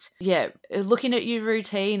 And yeah, looking at your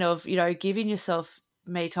routine of, you know, giving yourself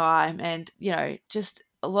me time, and, you know, just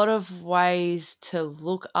a lot of ways to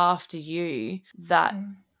look after you that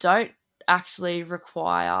don't actually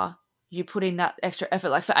require you put in that extra effort.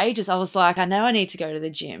 Like, for ages I was like, I know I need to go to the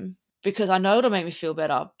gym because I know it'll make me feel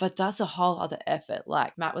better, but that's a whole other effort.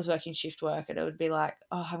 Like, Matt was working shift work and it would be like,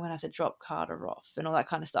 oh, I'm gonna have to drop Carter off and all that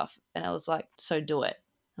kind of stuff, and I was like, so do it.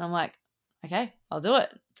 And I'm like, okay, I'll do it.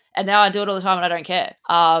 And now I do it all the time and I don't care.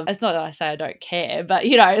 It's not that I say I don't care, but,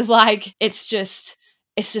 you know, like, it's just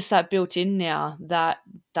that built in now that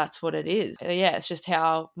that's what it is. Yeah, it's just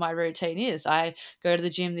how my routine is. I go to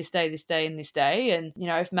the gym this day, and this day. And, you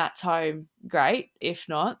know, if Matt's home, great. If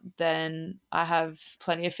not, then I have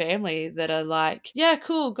plenty of family that are like, yeah,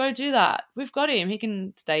 cool, go do that. We've got him. He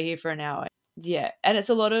can stay here for an hour. Yeah. And it's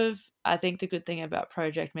a lot of, I think the good thing about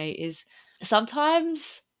Project Me is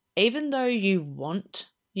sometimes, even though you want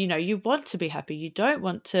to be happy, you don't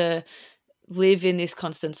want to live in this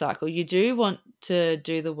constant cycle, you do want to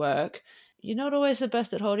do the work, you're not always the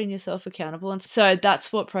best at holding yourself accountable. And so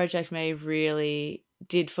that's what Project Me really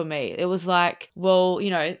did for me. It was like, well, you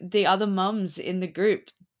know, the other mums in the group,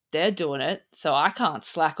 they're doing it, so I can't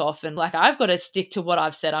slack off, and, like, I've got to stick to what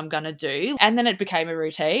I've said I'm going to do. And then it became a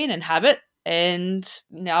routine and habit, and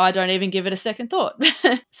now I don't even give it a second thought.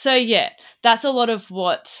 So yeah, that's a lot of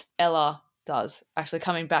what Ella does. Actually,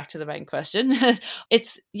 coming back to the main question,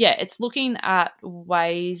 it's looking at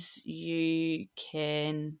ways you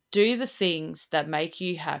can do the things that make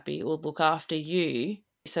you happy or look after you,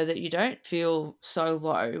 so that you don't feel so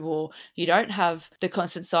low, or you don't have the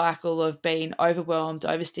constant cycle of being overwhelmed,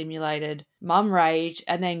 overstimulated, mum rage,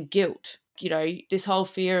 and then guilt. You know, this whole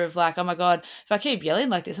fear of, like, oh my God, if I keep yelling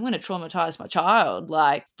like this, I'm going to traumatize my child.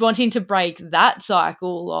 Like, wanting to break that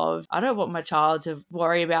cycle of, I don't want my child to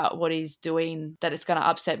worry about what he's doing, that it's going to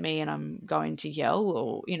upset me and I'm going to yell,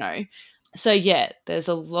 or, you know. So yeah, there's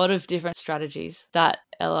a lot of different strategies that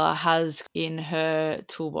Ella has in her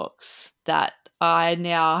toolbox that I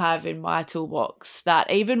now have in my toolbox, that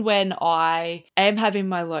even when I am having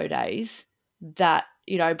my low days, that,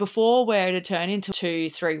 you know, before where it'd turn into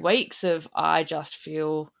 2-3 weeks of I just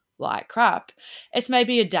feel like crap, it's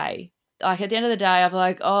maybe a day. Like, at the end of the day, I'm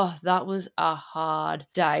like, oh, that was a hard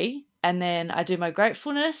day. And then I do my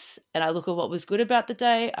gratefulness and I look at what was good about the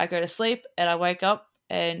day. I go to sleep and I wake up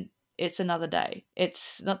and it's another day.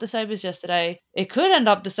 It's not the same as yesterday. It could end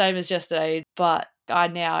up the same as yesterday, but I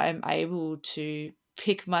now am able to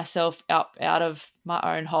pick myself up out of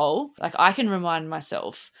my own hole. Like, I can remind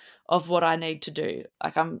myself of what I need to do.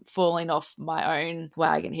 Like, I'm falling off my own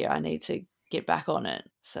wagon here. I need to get back on it.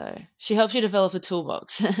 So she helps you develop a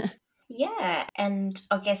toolbox. Yeah, and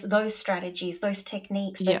I guess those strategies, those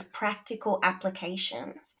techniques, Yeah. those practical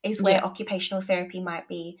applications is where Yeah. occupational therapy might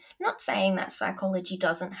be. Not saying that psychology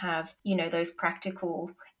doesn't have, those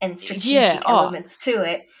practical and strategic elements to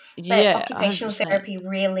it, but Yeah, occupational 100%. therapy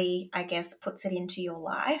really, I guess, puts it into your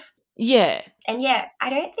life. Yeah. And yeah, I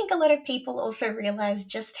don't think a lot of people also realize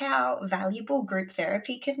just how valuable group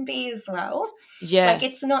therapy can be as well. Yeah. Like,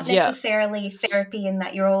 it's not Yeah. necessarily therapy in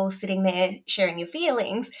that you're all sitting there sharing your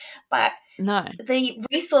feelings, but No. the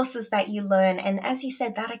resources that you learn, and as you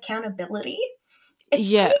said, that accountability, it's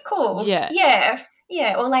Yeah. pretty cool. Yeah.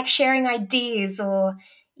 Yeah. Or like sharing ideas, or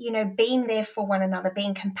being there for one another,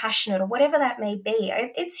 being compassionate, or whatever that may be.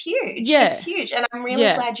 It's huge. Yeah. It's huge, and I'm really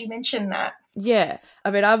glad you mentioned that. Yeah. I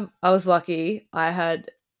mean, I was lucky. I had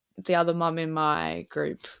the other mum in my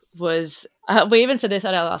group was, we even said this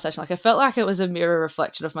at our last session, like, I felt like it was a mirror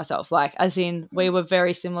reflection of myself, like, as in, we were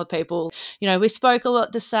very similar people. We spoke a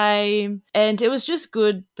lot the same, and it was just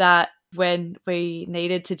good that when we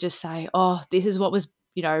needed to just say, oh, this is what was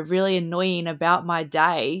really annoying about my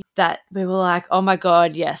day, that we were like, oh my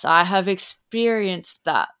God, yes, I have experienced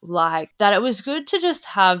that. Like, that it was good to just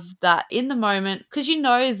have that in the moment, because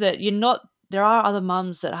that you're not, there are other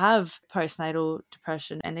mums that have postnatal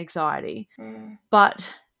depression and anxiety,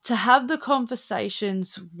 but to have the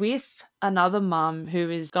conversations with another mum who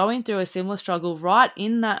is going through a similar struggle right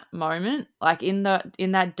in that moment, like in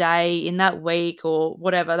that day, in that week, or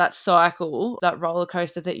whatever, that cycle, that roller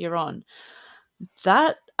coaster that you're on,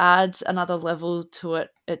 that adds another level to it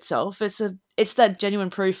itself. It's that genuine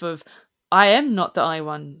proof of, I am not the only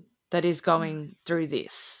one that is going through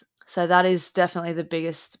this. So that is definitely the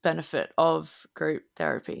biggest benefit of group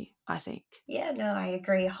therapy, I think. Yeah, no, I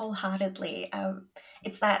agree wholeheartedly.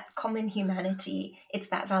 It's that common humanity. It's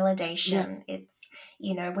that validation. Yeah. It's,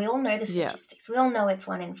 we all know the statistics. Yeah. We all know it's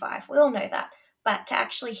 1 in 5. We all know that. But to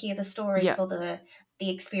actually hear the stories or the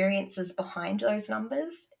experiences behind those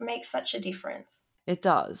numbers makes such a difference. It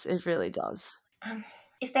does. It really does.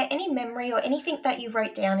 Is there any memory or anything that you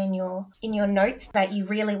wrote down in your notes that you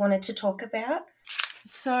really wanted to talk about?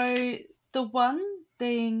 So the one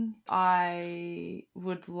thing I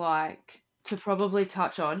would like to probably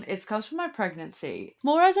touch on, it comes from my pregnancy,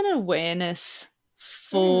 more as an awareness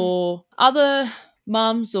for other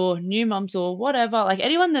mums or new mums or whatever, like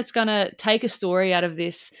anyone that's going to take a story out of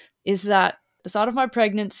this, is that the start of my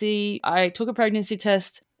pregnancy, I took a pregnancy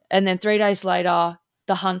test, and then 3 days later,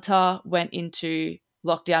 the Hunter went into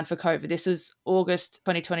lockdown for COVID. This was August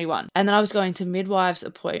 2021. And then I was going to midwives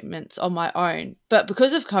appointments on my own. But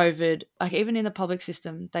because of COVID, like, even in the public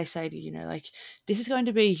system, they say to you, like, this is going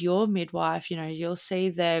to be your midwife, you'll see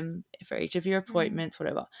them for each of your appointments,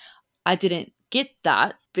 whatever. I didn't get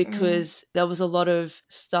that because there was a lot of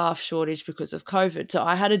staff shortage because of COVID. So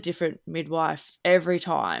I had a different midwife every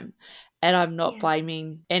time. And I'm not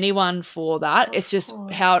blaming anyone for that. It's just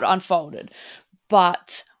how it unfolded.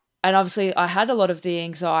 And obviously I had a lot of the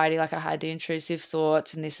anxiety, like I had the intrusive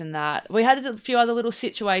thoughts and this and that. We had a few other little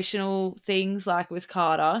situational things, like with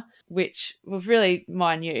Carter, which were really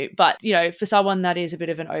minute. But, for someone that is a bit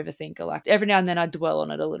of an overthinker, like, every now and then I dwell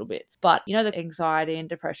on it a little bit. But, the anxiety and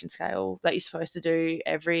depression scale that you're supposed to do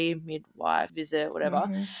every midwife visit,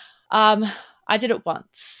 whatever. I did it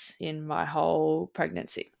once in my whole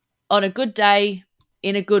pregnancy, on a good day,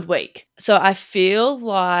 in a good week. So I feel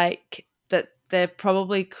like there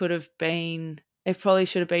probably it probably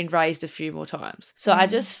should have been raised a few more times. So I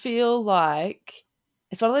just feel like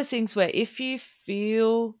it's one of those things where if you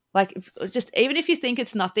feel like, just even if you think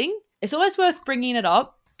it's nothing, it's always worth bringing it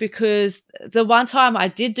up, because the one time I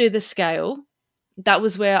did do the scale, that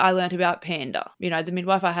was where I learned about Panda. The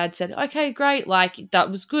midwife I had said, okay, great, like, that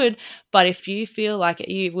was good. But if you feel like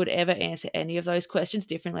you would ever answer any of those questions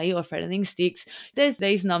differently, or if anything sticks, there's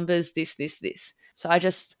these numbers, this. So I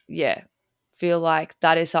just, feel like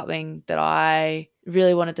that is something that I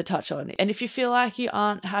really wanted to touch on. And if you feel like you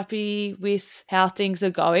aren't happy with how things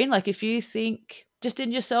are going, like, if you think just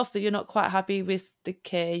in yourself that you're not quite happy with the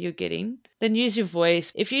care you're getting, then use your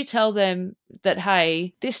voice. If you tell them that,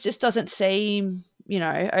 hey, this just doesn't seem,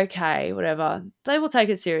 okay, whatever, they will take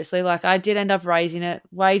it seriously. Like, I did end up raising it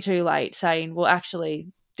way too late, saying, well,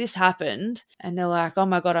 actually, this happened. And they're like, oh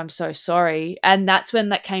my God, I'm so sorry. And that's when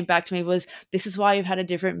that came back to me, was, this is why you've had a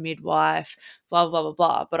different midwife, blah, blah, blah,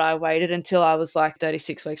 blah. But I waited until I was like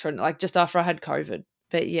 36 weeks pregnant, like just after I had COVID.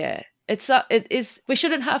 But yeah, it is, we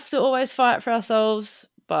shouldn't have to always fight for ourselves,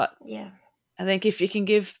 but I think if you can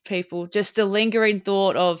give people just a lingering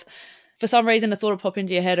thought of, for some reason, a thought will pop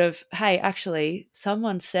into your head of, hey, actually,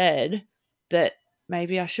 someone said that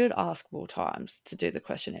maybe I should ask more times to do the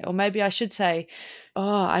questionnaire. Or maybe I should say,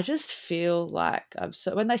 oh, I just feel like I'm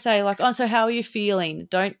so, when they say like, oh, so how are you feeling?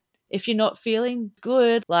 If you're not feeling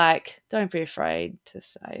good, like, don't be afraid to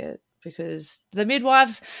say it, because the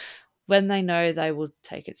midwives, when they know, they will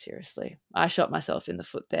take it seriously. I shot myself in the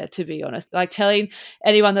foot there, to be honest. Like, telling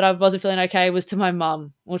anyone that I wasn't feeling okay was to my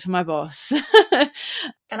mum or to my boss.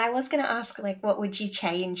 And I was going to ask, like, what would you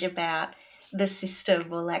change about the system,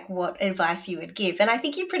 or like what advice you would give? And I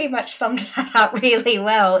think you pretty much summed that up really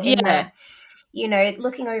well in Yeah. that, you know,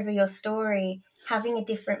 looking over your story, having a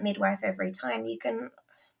different midwife every time, you can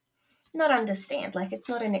not understand, like, it's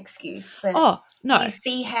not an excuse, but Oh, no. you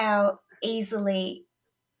see how easily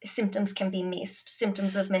symptoms can be missed,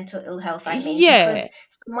 symptoms of mental ill health, I mean, Yeah. because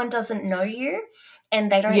someone doesn't know you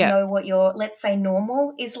and they don't Yeah. know what your, let's say,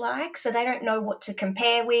 normal is like, so they don't know what to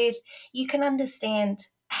compare with. You can understand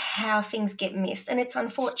how things get missed, and it's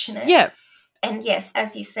unfortunate. Yeah. And yes,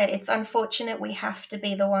 as you said, it's unfortunate. We have to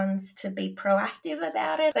be the ones to be proactive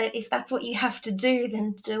about it. But if that's what you have to do,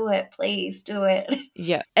 then do it. Please do it.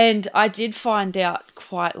 Yeah. And I did find out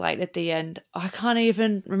quite late at the end. I can't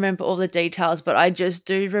even remember all the details, but I just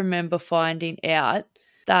do remember finding out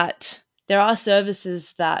that there are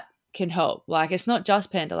services that can help. Like, it's not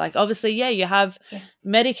just Panda. Like, obviously, yeah, you have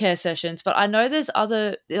Medicare sessions, but I know there's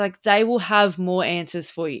other, like, they will have more answers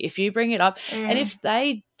for you if you bring it up. And if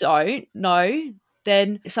they don't know,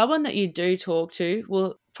 then someone that you do talk to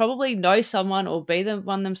will probably know someone or be the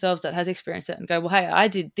one themselves that has experienced it and go, well, hey, I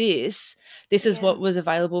did this. This is what was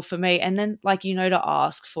available for me. And then, like, you know, to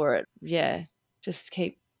ask for it. Yeah. Just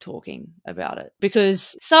keep talking about it,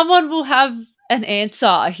 because someone will have an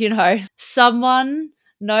answer, you know. Someone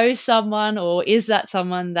knows someone, or is that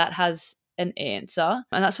someone that has an answer.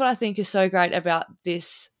 And that's what I think is so great about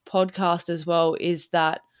this podcast as well, is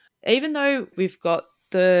that even though we've got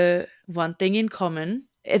the one thing in common,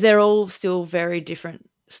 they're all still very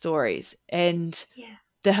different stories, and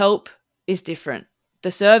the help is different.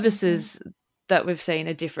 The services that we've seen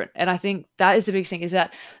are different. And I think that is the big thing, is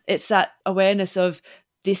that it's that awareness of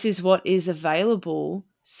this is what is available,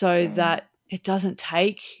 so that it doesn't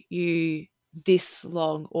take you this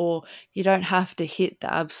long, or you don't have to hit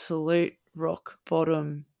the absolute rock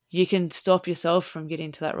bottom. You can stop yourself from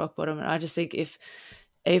getting to that rock bottom. And I just think if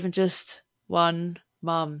even just one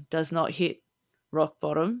mum does not hit rock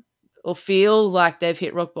bottom, or feel like they've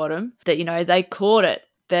hit rock bottom, that, you know, they caught it,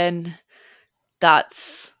 then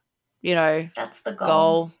that's, you know, that's the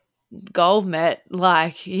goal met.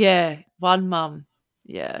 Like, yeah, one mum.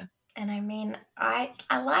 Yeah. And I mean, I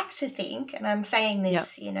like to think, and I'm saying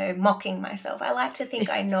this, you know, mocking myself, I like to think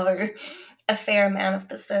I know a fair amount of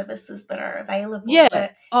the services that are available. Yeah.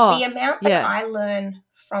 But the amount that I learn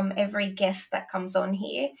from every guest that comes on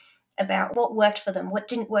here about what worked for them, what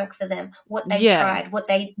didn't work for them, what they tried, what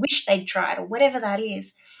they wish they'd tried, or whatever that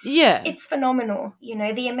is, it's phenomenal. You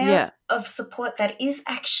know, the amount of support that is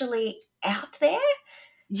actually out there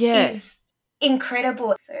is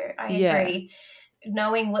incredible. So I agree.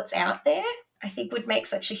 Knowing what's out there, I think, would make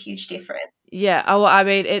such a huge difference. Yeah. Oh, I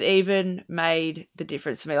mean, it even made the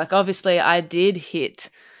difference for me. Like, obviously, I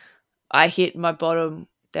hit my bottom.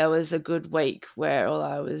 There was a good week where all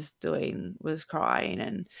I was doing was crying.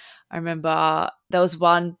 And I remember there was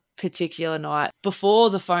one particular night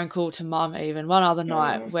before the phone call to mum, even one other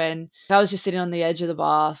night, when I was just sitting on the edge of the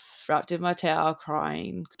bath, wrapped in my towel,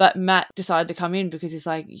 crying. But Matt decided to come in because he's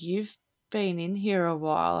like, you've been in here a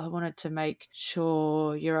while. I wanted to make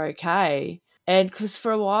sure you're okay. And because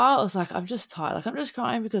for a while I was like, I'm just tired. Like, I'm just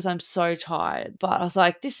crying because I'm so tired. But I was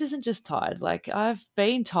like, this isn't just tired. Like, I've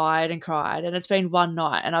been tired and cried, and it's been one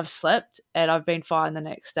night, and I've slept and I've been fine the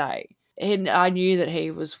next day. And I knew that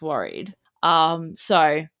he was worried.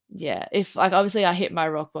 So yeah, if, like, obviously I hit my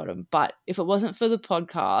rock bottom, but if it wasn't for the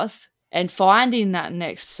podcast and finding that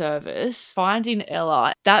next service, finding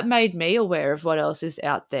Ella, that made me aware of what else is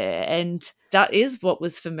out there. And that is what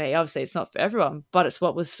was for me. Obviously, it's not for everyone, but it's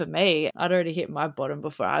what was for me. I'd already hit my bottom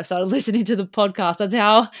before I started listening to the podcast. That's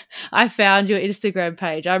how I found your Instagram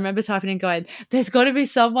page. I remember typing in going, there's got to be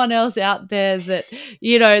someone else out there that,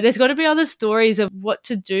 you know, there's got to be other stories of what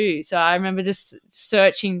to do. So I remember just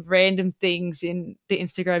searching random things in the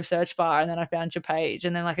Instagram search bar, and then I found your page.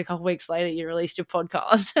 And then, like, a couple of weeks later, you released your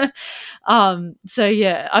podcast. So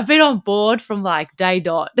yeah, I've been on board from like day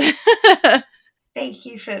dot. Thank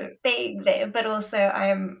you for being there, but also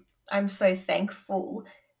I'm so thankful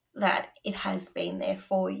that it has been there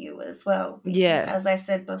for you as well, because as I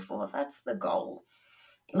said before, that's the goal.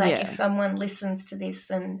 Like Yeah. if someone listens to this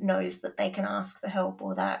and knows that they can ask for help,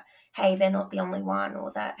 or that, hey, they're not the only one,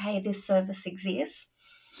 or that, hey, this service exists.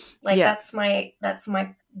 Like Yeah. that's my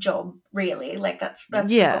job, really. Like that's the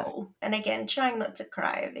Yeah. goal. And again, trying not to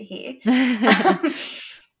cry over here.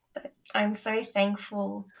 But I'm so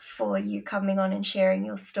thankful for you coming on and sharing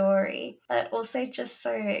your story, but also just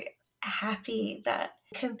so happy that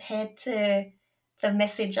compared to the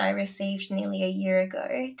message I received nearly a year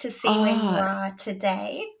ago, to see where you Oh, are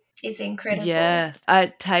today is incredible. yeah.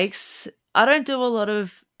 I don't do a lot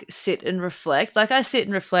of sit and reflect. Like I sit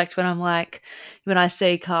and reflect when when I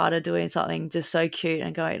see Carter doing something just so cute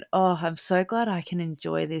and going, oh, I'm so glad I can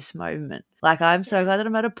enjoy this moment. Like I'm so glad that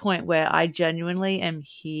I'm at a point where I genuinely am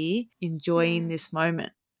here enjoying this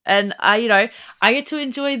moment. And I get to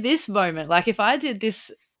enjoy this moment. Like if I did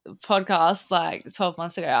this podcast like 12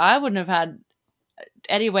 months ago, I wouldn't have had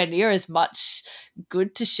anywhere near as much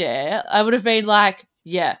good to share. I would have been like,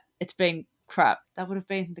 yeah, it's been crap. That would have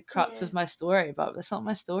been the crux of my story, but it's not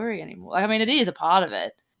my story anymore. Like, I mean, it is a part of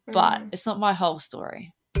it, but it's not my whole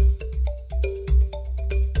story.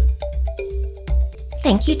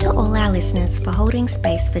 Thank you to all our listeners for holding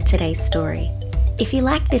space for today's story. If you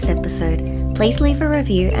like this episode, please leave a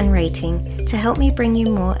review and rating to help me bring you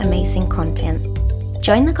more amazing content.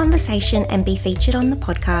 Join the conversation and be featured on the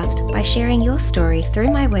podcast by sharing your story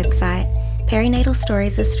through my website,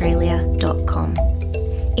 perinatalstoriesaustralia.com.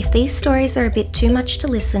 If these stories are a bit too much to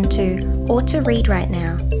listen to or to read right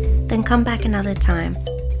now, then come back another time.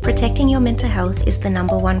 Protecting your mental health is the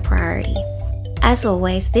 #1 priority. As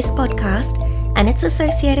always, this podcast and its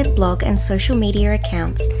associated blog and social media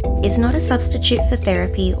accounts is not a substitute for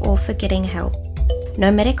therapy or for getting help. No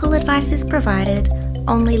medical advice is provided,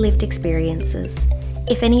 only lived experiences.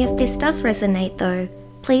 If any of this does resonate though,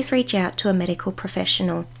 please reach out to a medical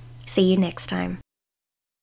professional. See you next time.